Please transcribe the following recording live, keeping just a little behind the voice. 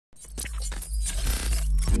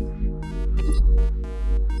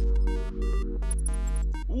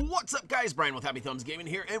What's up, guys? Brian with HappyThumbsGaming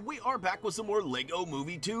here, and we are back with some more LEGO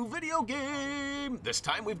Movie 2 video game. This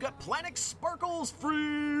time we've got Planet Sparkle's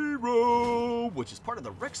Free Roam, which is part of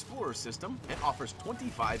the Rexplorer system and offers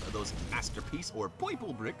 25 of those masterpiece or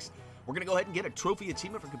purple bricks. We're going to go ahead and get a trophy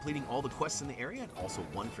achievement for completing all the quests in the area, and also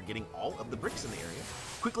one for getting all of the bricks in the area.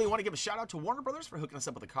 Quickly, I want to give a shout out to Warner Brothers for hooking us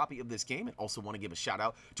up with a copy of this game, and also want to give a shout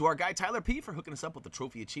out to our guy Tyler P for hooking us up with the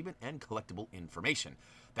trophy achievement and collectible information.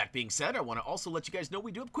 That being said, I want to also let you guys know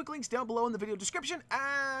we do have quick links down below in the video description,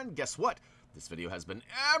 and guess what? This video has been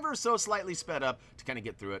ever so slightly sped up to kind of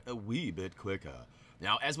get through it a wee bit quicker.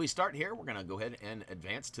 Now, as we start here, we're going to go ahead and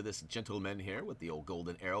advance to this gentleman here with the old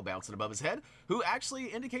golden arrow bouncing above his head, who actually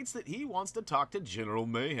indicates that he wants to talk to General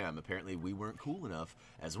Mayhem. Apparently, we weren't cool enough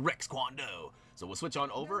as Rex Kwando. So we'll switch on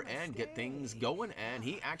over and get things going, and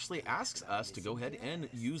he actually asks us to go ahead and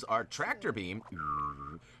use our tractor beam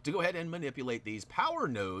to go ahead and manipulate these power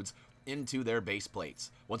nodes into their base plates.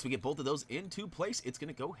 Once we get both of those into place, it's going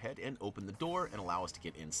to go ahead and open the door and allow us to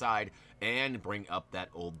get inside and bring up that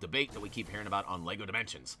old debate that we keep hearing about on LEGO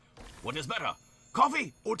Dimensions. What is better,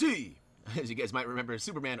 coffee or tea? As you guys might remember,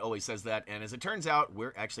 Superman always says that, and as it turns out,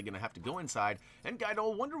 we're actually going to have to go inside and guide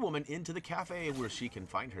old Wonder Woman into the cafe where she can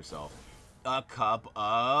find herself a cup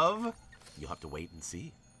of... You'll have to wait and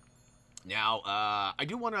see. Now, I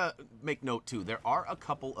do want to make note, too, there are a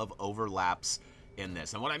couple of overlaps in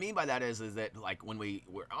this, and what I mean by that is that like when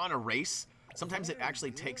we're on a race, sometimes it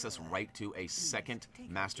actually takes us right to a second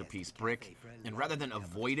masterpiece brick, and rather than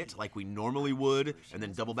avoid it like we normally would and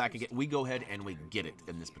then double back again, we go ahead and we get it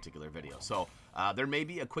in this particular video. So there may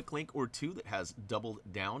be a quick link or two that has doubled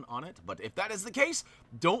down on it, but if that is the case,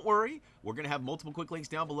 don't worry, we're gonna have multiple quick links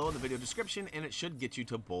down below in the video description, and it should get you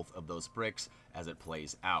to both of those bricks as it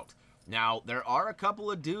plays out. Now, there are a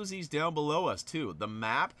couple of doozies down below us, too. The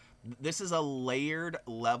map, this is a layered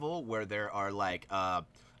level where there are, like, a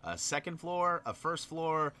second floor, a first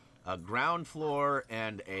floor, a ground floor,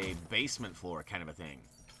 and a basement floor kind of a thing.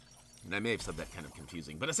 And I may have said that kind of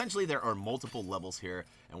confusing. But essentially, there are multiple levels here,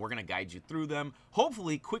 and we're going to guide you through them,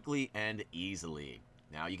 hopefully quickly and easily.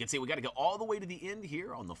 Now, you can see we got to go all the way to the end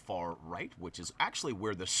here on the far right, which is actually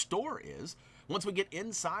where the store is. Once we get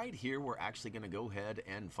inside here, we're actually going to go ahead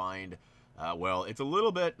and find, well, it's a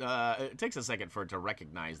little bit, it takes a second for it to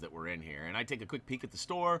recognize that we're in here. And I take a quick peek at the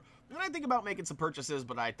store, and I think about making some purchases,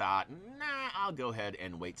 but I thought, nah, I'll go ahead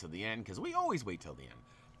and wait till the end, because we always wait till the end.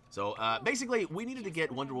 So, basically, we needed to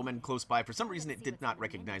get Wonder Woman close by. For some reason, it did not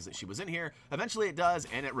recognize that she was in here. Eventually, it does,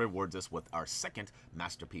 and it rewards us with our second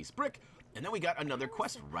masterpiece brick. And then we got another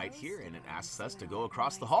quest right here, and it asks us to go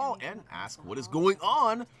across the hall and ask what is going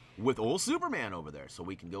on with old Superman over there. So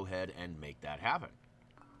we can go ahead and make that happen.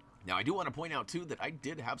 Now, I do want to point out, too, that I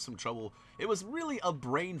did have some trouble. It was really a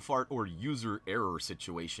brain fart or user error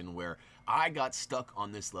situation where I got stuck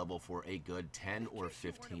on this level for a good 10 or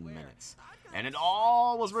 15 minutes. And it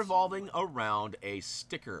all was revolving around a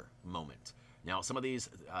sticker moment. Now, some of these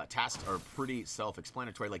tasks are pretty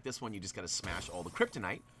self-explanatory. Like this one, you just got to smash all the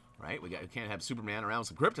kryptonite, right? We can't have Superman around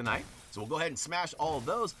some kryptonite. So we'll go ahead and smash all of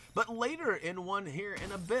those. But later in one here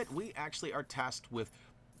in a bit, we actually are tasked with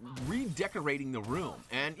redecorating the room.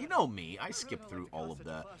 And you know me, I skip through all of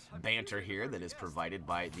the banter here that is provided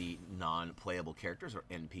by the non-playable characters or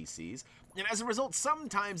NPCs. And as a result,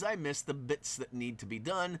 sometimes I miss the bits that need to be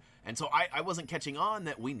done. And so I wasn't catching on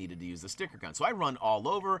that we needed to use the sticker gun. So I run all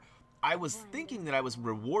over. I was thinking that I was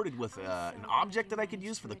rewarded with an object that I could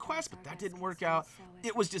use for the quest, but that didn't work out.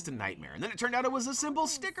 It was just a nightmare. And then it turned out it was a simple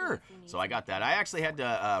sticker. So I got that. I actually had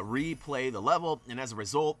to replay the level, and as a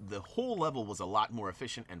result, the whole level was a lot more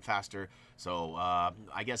efficient and faster. So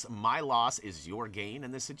I guess my loss is your gain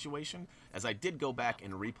in this situation, as I did go back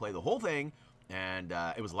and replay the whole thing, and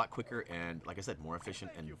it was a lot quicker and, like I said, more efficient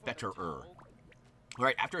and better-er. All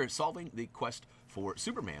right, after solving the quest for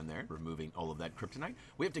Superman there, removing all of that kryptonite,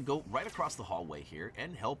 we have to go right across the hallway here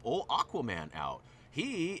and help old Aquaman out.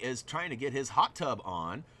 He is trying to get his hot tub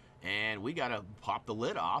on, and we got to pop the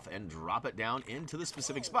lid off and drop it down into the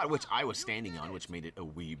specific spot, which I was standing on, which made it a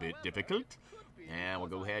wee bit difficult. And we'll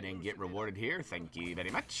go ahead and get rewarded here. Thank you very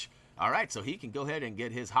much. All right, so he can go ahead and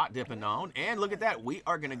get his hot dipping on. And look at that. We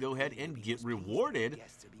are going to go ahead and get rewarded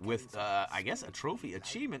with, I guess, a trophy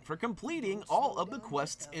achievement for completing all of the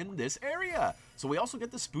quests in this area. So we also get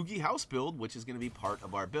the spooky house build, which is going to be part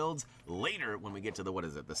of our builds later when we get to the, what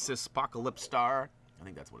is it, the Cispocalypse Star. I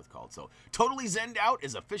think that's what it's called. So Totally Zenned Out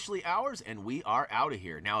is officially ours, and we are out of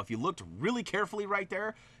here. Now, if you looked really carefully right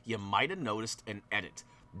there, you might have noticed an edit.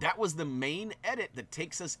 That was the main edit that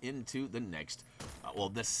takes us into the next, well,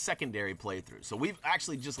 the secondary playthrough. So we've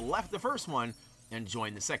actually just left the first one, and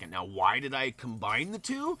join the second. Now, why did I combine the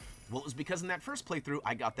two? Well, it was because in that first playthrough,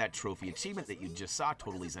 I got that trophy achievement that you just saw,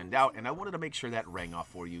 totally zenned out, and I wanted to make sure that rang off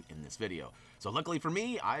for you in this video. So luckily for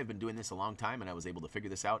me, I've been doing this a long time, and I was able to figure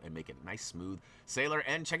this out and make it a nice, smooth sailor.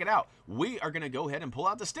 And check it out. We are going to go ahead and pull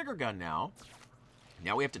out the sticker gun now.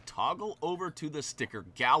 Now we have to toggle over to the sticker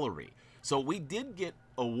gallery. So we did get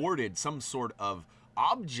awarded some sort of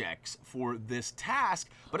objects for this task,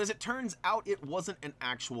 but as it turns out, it wasn't an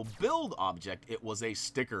actual build object, it was a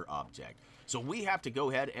sticker object. So we have to go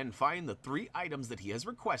ahead and find the 3 items that he has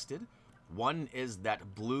requested. One is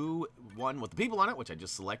that blue one with the people on it, which I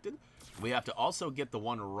just selected. We have to also get the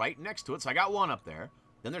one right next to it, so I got one up there.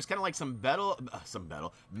 Then there's kind of like some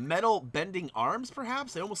metal bending arms,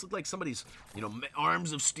 perhaps. They almost look like somebody's,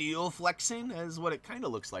 arms of steel flexing, is what it kind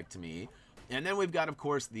of looks like to me. And then we've got, of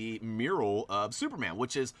course, the mural of Superman,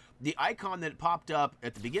 which is the icon that popped up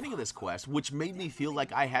at the beginning of this quest, which made me feel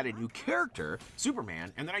like I had a new character,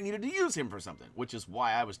 Superman, and that I needed to use him for something, which is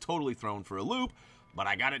why I was totally thrown for a loop. But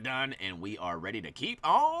I got it done, and we are ready to keep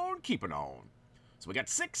on keeping on. So we got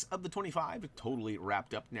 6 of the 25 totally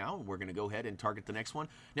wrapped up now. We're going to go ahead and target the next one.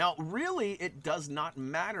 Now, really, it does not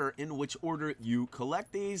matter in which order you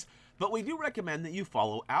collect these, but we do recommend that you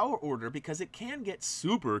follow our order because it can get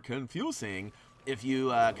super confusing if you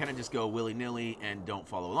kind of just go willy-nilly and don't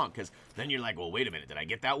follow along. Because then you're like, well, wait a minute, did I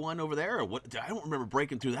get that one over there? Or what? I don't remember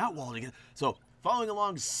breaking through that wall again. So following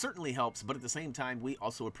along certainly helps, but at the same time, we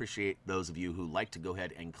also appreciate those of you who like to go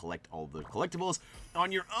ahead and collect all the collectibles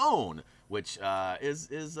on your own, which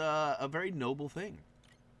is a very noble thing.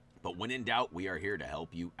 But when in doubt, we are here to help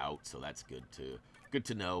you out, so that's good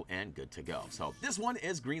to know and good to go. So this one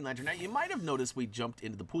is Green Lantern. Now, you might have noticed we jumped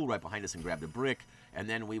into the pool right behind us and grabbed a brick, and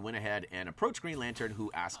then we went ahead and approached Green Lantern, who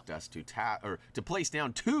asked us to place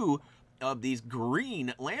down 2 of these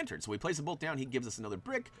green lanterns. So we place them both down, he gives us another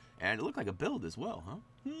brick, and it looked like a build as well,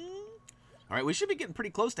 huh? All right, we should be getting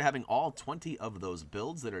pretty close to having all 20 of those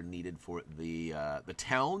builds that are needed for the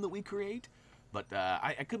town that we create. But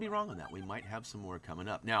I could be wrong on that. We might have some more coming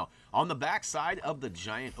up. Now, on the back side of the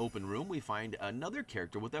giant open room, we find another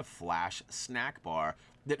character with a flash snack bar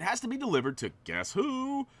that has to be delivered to guess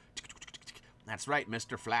who? That's right,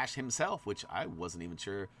 Mr. Flash himself, which I wasn't even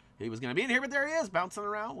sure he was going to be in here, but there he is, bouncing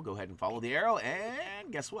around. We'll go ahead and follow the arrow,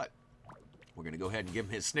 and guess what? We're going to go ahead and give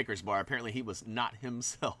him his Snickers bar. Apparently, he was not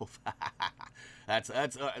himself. I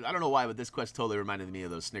don't know why, but this quest totally reminded me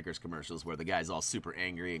of those Snickers commercials where the guy's all super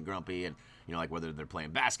angry and grumpy, and, like whether they're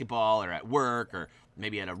playing basketball or at work or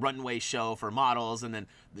maybe at a runway show for models, and then,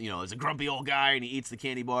 there's a grumpy old guy and he eats the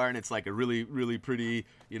candy bar, and it's like a really, really pretty,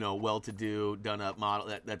 well-to-do, done-up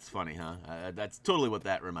model. That's funny, huh? That's totally what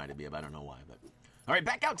that reminded me of. I don't know why, but... All right,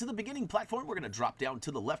 back out to the beginning platform. We're going to drop down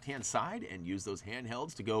to the left-hand side and use those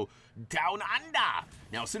handhelds to go down under.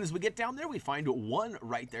 Now, as soon as we get down there, we find one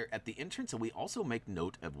right there at the entrance, and we also make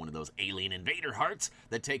note of one of those alien invader hearts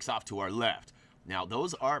that takes off to our left. Now,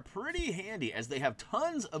 those are pretty handy as they have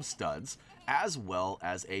tons of studs as well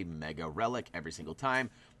as a mega relic every single time.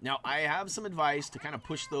 Now, I have some advice to kind of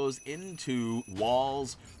push those into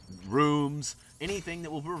walls, rooms, anything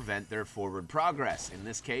that will prevent their forward progress. In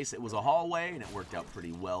this case, it was a hallway, and it worked out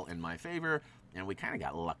pretty well in my favor, and we kind of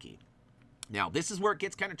got lucky. Now, this is where it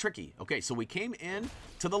gets kind of tricky. Okay, so we came in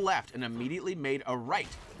to the left and immediately made a right.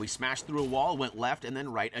 We smashed through a wall, went left, and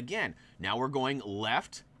then right again. Now we're going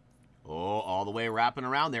left. Oh, all the way wrapping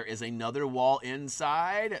around. There is another wall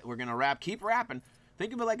inside. We're going to keep wrapping.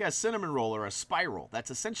 Think of it like a cinnamon roll or a spiral. That's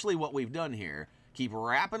essentially what we've done here. Keep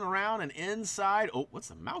wrapping around and inside. Oh, what's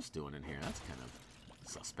the mouse doing in here? That's kind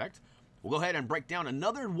of suspect. We'll go ahead and break down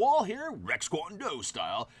another wall here, Rex Kwon-Do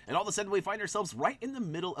style, and all of a sudden we find ourselves right in the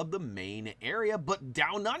middle of the main area, but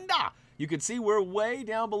down under. You can see we're way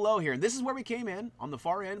down below here, and this is where we came in, on the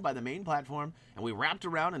far end by the main platform, and we wrapped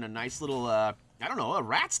around in a nice little, I don't know, a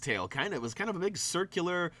rat's tail, kind of. It was kind of a big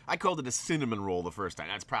circular, I called it a cinnamon roll the first time.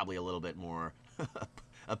 That's probably a little bit more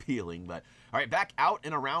appealing, but all right, back out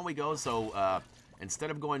and around we go. So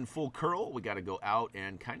instead of going full curl, we got to go out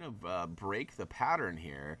and kind of break the pattern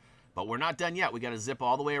here. But we're not done yet. We got to zip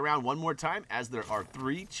all the way around one more time, as there are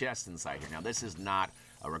 3 chests inside here. Now, this is not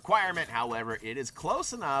a requirement. However, it is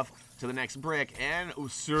close enough to the next brick and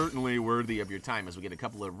certainly worthy of your time, as we get a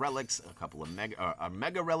couple of relics, a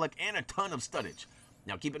mega relic, and a ton of studdage.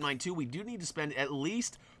 Now, keep in mind, too, we do need to spend at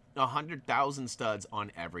least 100,000 studs on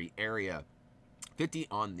every area. 50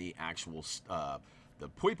 on the actual the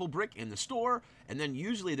purple brick in the store, and then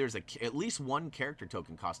usually there's at least one character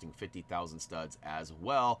token costing 50,000 studs as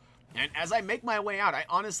well. And as I make my way out, I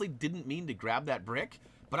honestly didn't mean to grab that brick,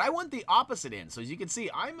 but I went the opposite end. So as you can see,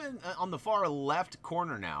 I'm on the far left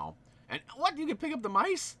corner now. And what? You can pick up the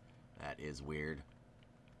mice? That is weird.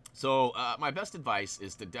 So my best advice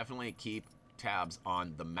is to definitely keep tabs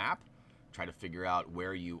on the map. Try to figure out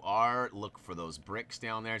where you are. Look for those bricks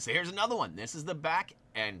down there. So here's another one. This is the back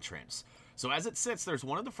entrance. So as it sits, there's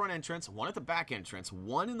one at the front entrance, one at the back entrance,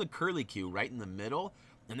 one in the curly queue right in the middle,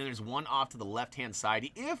 and then there's one off to the left-hand side.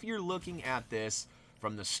 If you're looking at this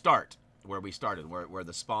from the start, where we started, where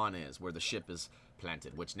the spawn is, where the ship is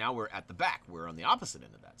planted, which now we're at the back. We're on the opposite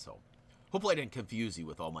end of that. So hopefully I didn't confuse you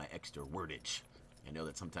with all my extra wordage. I know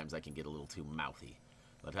that sometimes I can get a little too mouthy.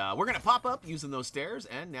 But we're going to pop up using those stairs,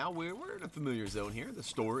 and now we're in a familiar zone here. The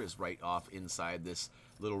store is right off inside this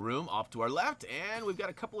little room, off to our left, and we've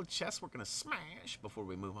got a couple of chests we're going to smash before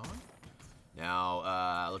we move on.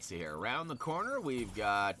 Now, let's see here. Around the corner, we've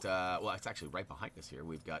got, well, it's actually right behind us here.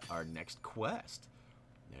 We've got our next quest.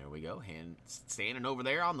 There we go, standing over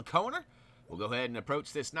there on the corner. We'll go ahead and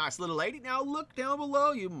approach this nice little lady. Now, look down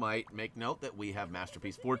below. You might make note that we have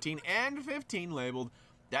Masterpiece 14 and 15 labeled.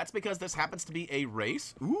 That's because this happens to be a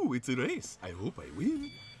race. Ooh, it's a race. I hope I win.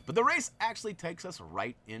 But the race actually takes us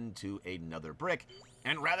right into another brick.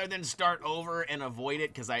 And rather than start over and avoid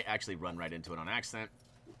it, because I actually run right into it on accident,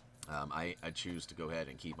 I choose to go ahead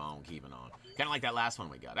and keep on keeping on. Kind of like that last one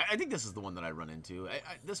we got. I think this is the one that I run into.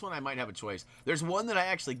 This one I might have a choice. There's one that I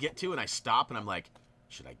actually get to and I stop and I'm like,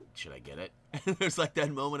 should I get it? There's like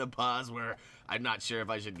that moment of pause where I'm not sure if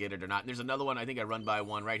I should get it or not. And there's another one, I think I run by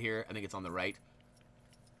one right here. I think it's on the right.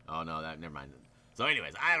 Oh, no, never mind. So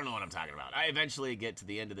anyways, I don't know what I'm talking about. I eventually get to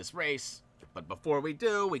the end of this race, but before we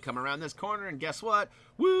do, we come around this corner, and guess what?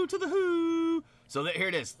 Woo to the who! So here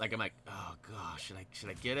it is. Like, I'm like, oh, gosh, should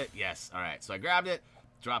I get it? Yes. All right, so I grabbed it,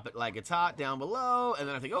 drop it like it's hot down below, and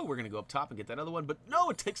then I think, oh, we're going to go up top and get that other one. But no,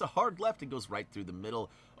 it takes a hard left. It goes right through the middle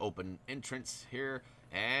open entrance here.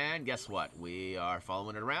 And guess what? We are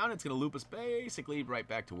following it around. It's going to loop us basically right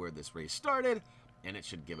back to where this race started, and it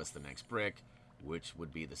should give us the next brick, which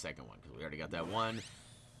would be the second one, because we already got that one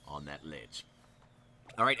on that ledge.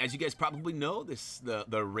 All right, as you guys probably know,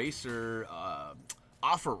 the racer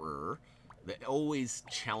offerer, they always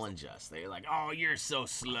challenge us. They're like, oh, you're so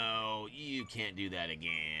slow, you can't do that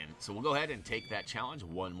again. So we'll go ahead and take that challenge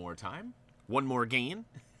one more time, one more gain.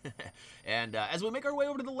 And as we make our way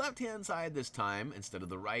over to the left-hand side this time, instead of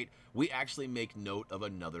the right, we actually make note of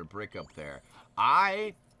another brick up there.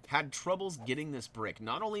 I had troubles getting this brick,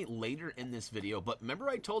 not only later in this video, but remember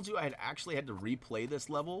I told you I had actually had to replay this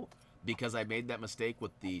level because I made that mistake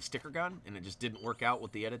with the sticker gun and it just didn't work out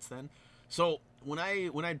with the edits then. So when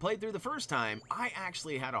I played through the first time, I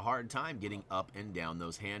actually had a hard time getting up and down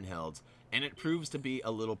those handhelds, and it proves to be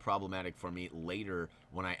a little problematic for me later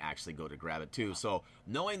when I actually go to grab it too. So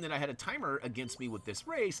knowing that I had a timer against me with this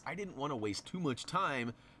race, I didn't want to waste too much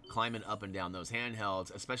time climbing up and down those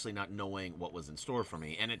handhelds, especially not knowing what was in store for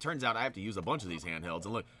me. And it turns out I have to use a bunch of these handhelds,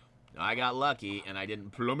 and look, I got lucky and I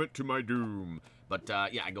didn't plummet to my doom. But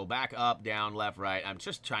yeah, I go back, up, down, left, right. I'm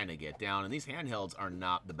just trying to get down, and these handhelds are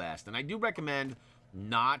not the best. And I do recommend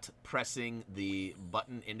not pressing the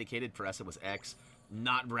button indicated, press it with X,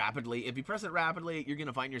 not rapidly. If you press it rapidly, you're going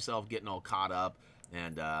to find yourself getting all caught up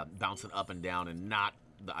and bouncing up and down in not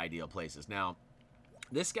the ideal places. Now,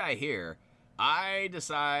 this guy here, I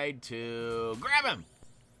decide to grab him.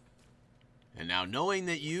 And now, knowing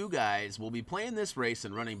that you guys will be playing this race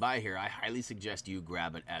and running by here, I highly suggest you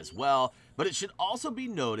grab it as well. But it should also be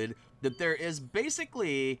noted that there is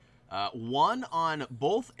basically one on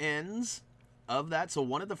both ends of that. So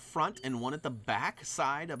one at the front and one at the back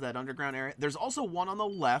side of that underground area. There's also one on the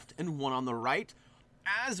left and one on the right,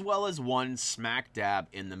 as well as one smack dab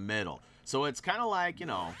in the middle. So it's kind of like, you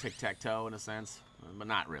know, tic-tac-toe in a sense, but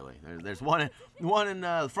not really. There's one in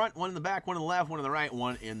the front, one in the back, one in the left, one in the right,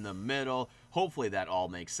 one in the middle. Hopefully that all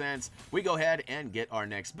makes sense. We go ahead and get our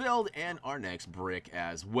next build and our next brick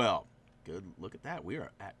as well. Good, look at that. We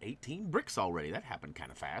are at 18 bricks already. That happened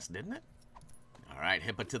kind of fast, didn't it? All right,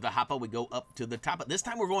 hippa to the hoppa. We go up to the top. This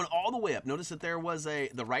time we're going all the way up. Notice that there was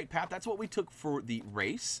the right path. That's what we took for the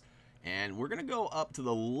race. And we're going to go up to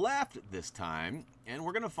the left this time, and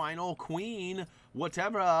we're going to find old Queen,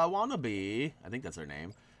 whatever I want to be. I think that's her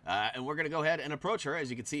name. And we're going to go ahead and approach her. As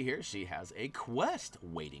you can see here, she has a quest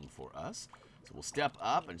waiting for us. So we'll step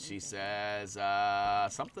up, and she says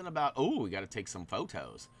something about, oh, we got to take some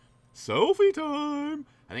photos. Selfie time.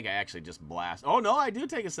 I think I actually just blast. Oh, no, I do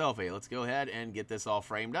take a selfie. Let's go ahead and get this all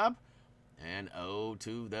framed up. And oh,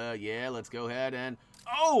 to the, yeah, let's go ahead and,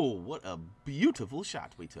 oh, what a beautiful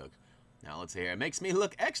shot we took. Now, let's see here. It makes me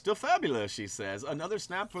look extra fabulous, she says. Another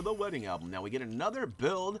snap for the wedding album. Now, we get another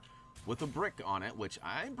build with a brick on it, which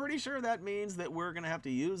I'm pretty sure that means that we're going to have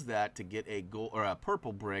to use that to get a gold or a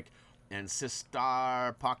purple brick and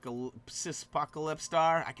Cispocalypse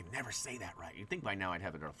Star. I can never say that right. You'd think by now I'd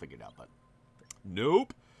have it all figured out, but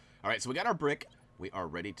nope. All right, so we got our brick. We are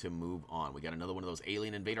ready to move on. We got another one of those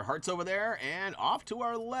alien invader hearts over there, and off to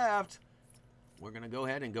our left, we're going to go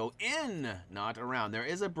ahead and go in, not around. There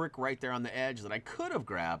is a brick right there on the edge that I could have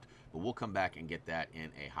grabbed, but we'll come back and get that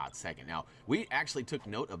in a hot second. Now, we actually took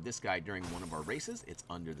note of this guy during one of our races. It's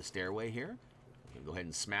under the stairway here. We can go ahead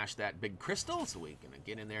and smash that big crystal so we can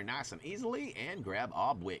get in there nice and easily and grab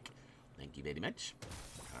our brick. Thank you very much.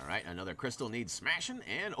 All right, another crystal needs smashing,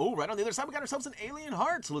 and oh, right on the other side, we got ourselves an alien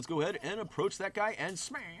heart. So let's go ahead and approach that guy and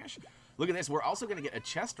smash. Look at this. We're also going to get a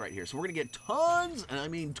chest right here. So we're going to get tons, and I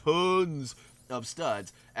mean tons, of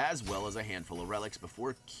studs, as well as a handful of relics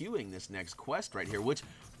before queuing this next quest right here, which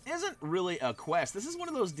isn't really a quest. This is one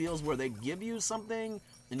of those deals where they give you something,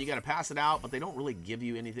 and you got to pass it out, but they don't really give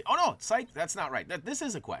you anything. Oh, no, psych, that's not right. This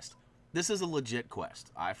is a quest. This is a legit quest.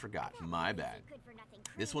 I forgot. My bad.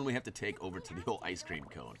 This one we have to take over to the old ice cream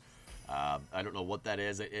cone. I don't know what that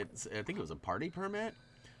is. I think it was a party permit.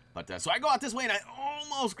 But so I go out this way, and I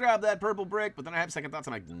almost grab that purple brick, but then I have second thoughts.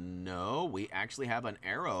 I'm like, no, we actually have an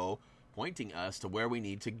arrow pointing us to where we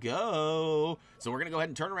need to go. So we're going to go ahead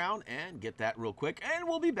and turn around and get that real quick, and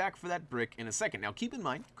we'll be back for that brick in a second. Now, keep in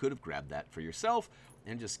mind, you could have grabbed that for yourself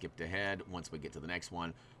and just skipped ahead once we get to the next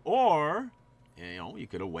one, or, you know, you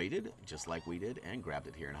could have waited just like we did and grabbed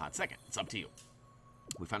it here in a hot second. It's up to you.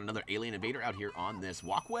 We found another alien invader out here on this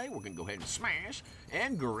walkway. We're going to go ahead and smash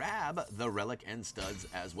and grab the relic and studs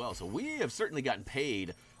as well. So we have certainly gotten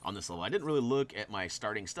paid on this level. I didn't really look at my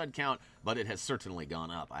starting stud count, but it has certainly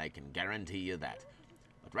gone up. I can guarantee you that.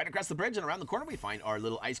 But right across the bridge and around the corner, we find our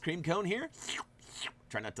little ice cream cone here.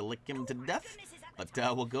 Try not to lick him to death. But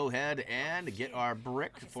we'll go ahead and get our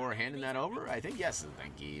brick for handing that over. I think, yes,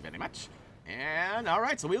 thank you very much. And, all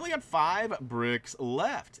right, so we only got 5 bricks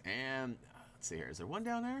left. And let's see here. Is there one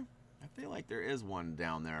down there? I feel like there is one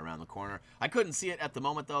down there around the corner. I couldn't see it at the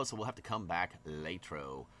moment, though, so we'll have to come back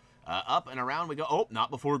later. Up and around we go. Oh, not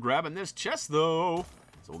before grabbing this chest, though.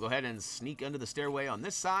 So we'll go ahead and sneak under the stairway on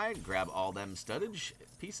this side, grab all them studdage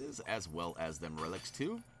pieces, as well as them relics,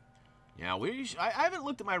 too. Yeah, I haven't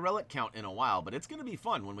looked at my relic count in a while, but it's going to be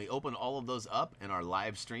fun when we open all of those up in our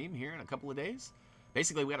live stream here in a couple of days.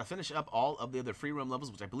 Basically, we got to finish up all of the other free roam levels,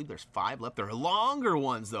 which I believe there's 5 left. They're longer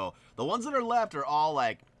ones, though. The ones that are left are all,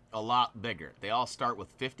 like, a lot bigger. They all start with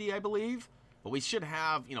 50, I believe. But we should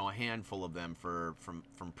have, you know, a handful of them from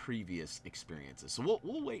previous experiences. So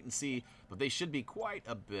we'll wait and see, but they should be quite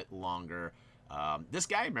a bit longer. This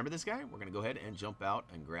guy, remember this guy? We're going to go ahead and jump out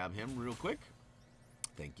and grab him real quick.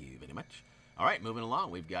 Thank you very much. All right, moving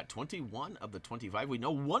along. We've got 21 of the 25. We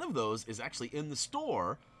know one of those is actually in the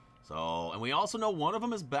store. So, and we also know one of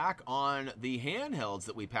them is back on the handhelds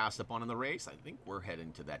that we passed up on in the race. I think we're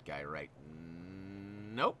heading to that guy right.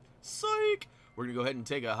 Nope. Psych! We're going to go ahead and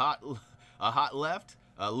take a hot left,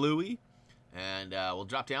 Louis, and we'll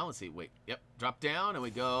drop down. Let's see. Wait. Yep. Drop down, and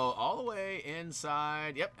we go all the way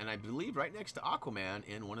inside. Yep. And I believe right next to Aquaman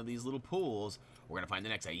in one of these little pools, we're going to find the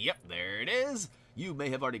next guy. Yep. There it is. You may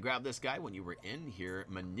have already grabbed this guy when you were in here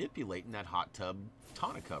manipulating that hot tub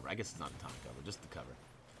tonneau cover. I guess it's not a tonneau cover, just the cover.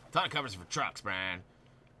 Tonneau covers for trucks, Brian.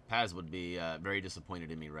 Paz would be very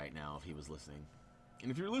disappointed in me right now if he was listening.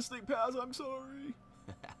 And if you're listening, Paz, I'm sorry.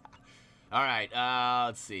 All right,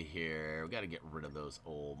 let's see here. We got to get rid of those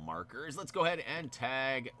old markers. Let's go ahead and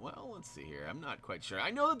tag. Well, let's see here. I'm not quite sure.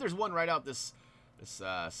 I know that there's one right out this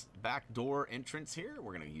back door entrance here.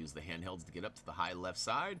 We're going to use the handhelds to get up to the high left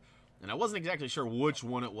side. And I wasn't exactly sure which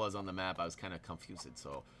one it was on the map. I was kind of confused.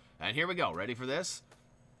 So, and here we go. Ready for this?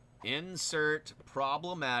 Insert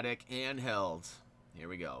problematic handhelds. Here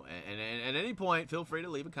we go. And at any point, feel free to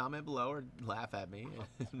leave a comment below or laugh at me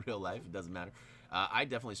in real life. It doesn't matter. I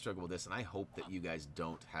definitely struggle with this, and I hope that you guys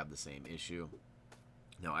don't have the same issue.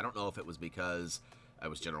 Now, I don't know if it was because I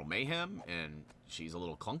was General Mayhem and she's a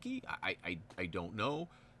little clunky. I don't know.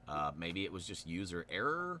 Maybe it was just user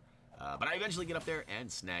error. But I eventually get up there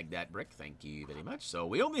and snag that brick. Thank you very much. So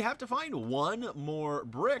we only have to find one more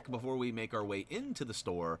brick before we make our way into the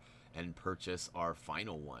store and purchase our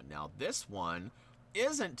final one. Now, this one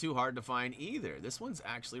isn't too hard to find either. This one's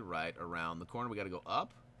actually right around the corner. We got to go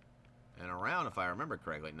up and around, if I remember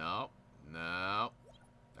correctly. No,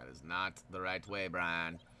 that is not the right way,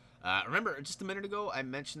 Brian. Remember, just a minute ago, I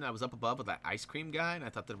mentioned I was up above with that ice cream guy, and I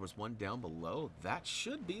thought there was one down below. That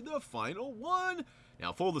should be the final one.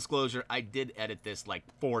 Now, full disclosure, I did edit this like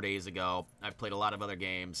 4 days ago. I've played a lot of other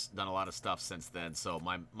games, done a lot of stuff since then, so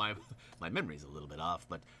my memory's a little bit off,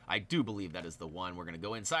 but I do believe that is the one. We're going to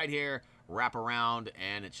go inside here, wrap around,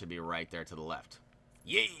 and it should be right there to the left.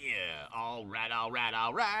 Yeah, all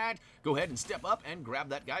right. Go ahead and step up and grab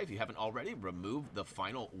that guy if you haven't already. Remove the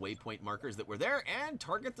final waypoint markers that were there and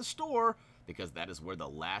target the store because that is where the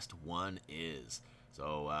last one is.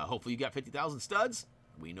 So hopefully you got 50,000 studs.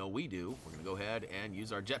 We know we do. We're going to go ahead and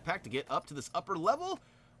use our jetpack to get up to this upper level.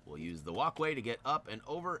 We'll use the walkway to get up and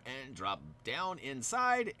over and drop down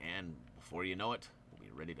inside. And before you know it, we'll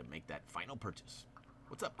be ready to make that final purchase.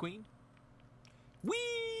 What's up, Queen?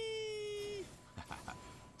 Whee!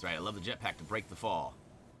 That's right, I love the jetpack to break the fall.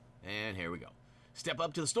 And here we go. Step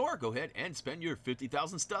up to the store, go ahead and spend your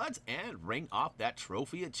 50,000 studs and ring off that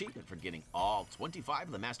trophy achievement for getting all 25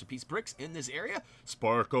 of the masterpiece bricks in this area.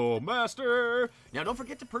 Sparkle Master! Now don't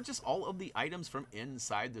forget to purchase all of the items from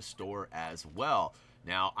inside the store as well.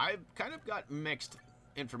 Now I've kind of got mixed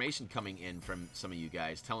information coming in from some of you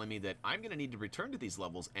guys telling me that I'm going to need to return to these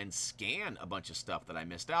levels and scan a bunch of stuff that I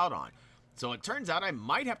missed out on. So it turns out I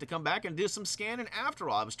might have to come back and do some scanning after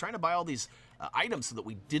all. I was trying to buy all these items so that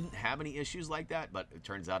we didn't have any issues like that, but it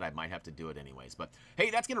turns out I might have to do it anyways. But hey,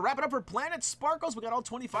 that's going to wrap it up for Planet Sparkles. We got all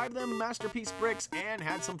 25 of them masterpiece bricks and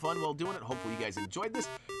had some fun while doing it. Hopefully you guys enjoyed this.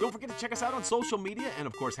 Don't forget to check us out on social media, and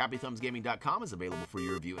of course HappyThumbsGaming.com is available for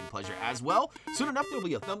your viewing pleasure as well. Soon enough there'll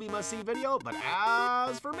be a Thumbie Must See video, but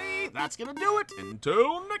as for me, that's going to do it.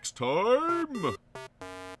 Until next time.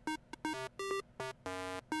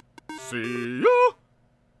 See ya!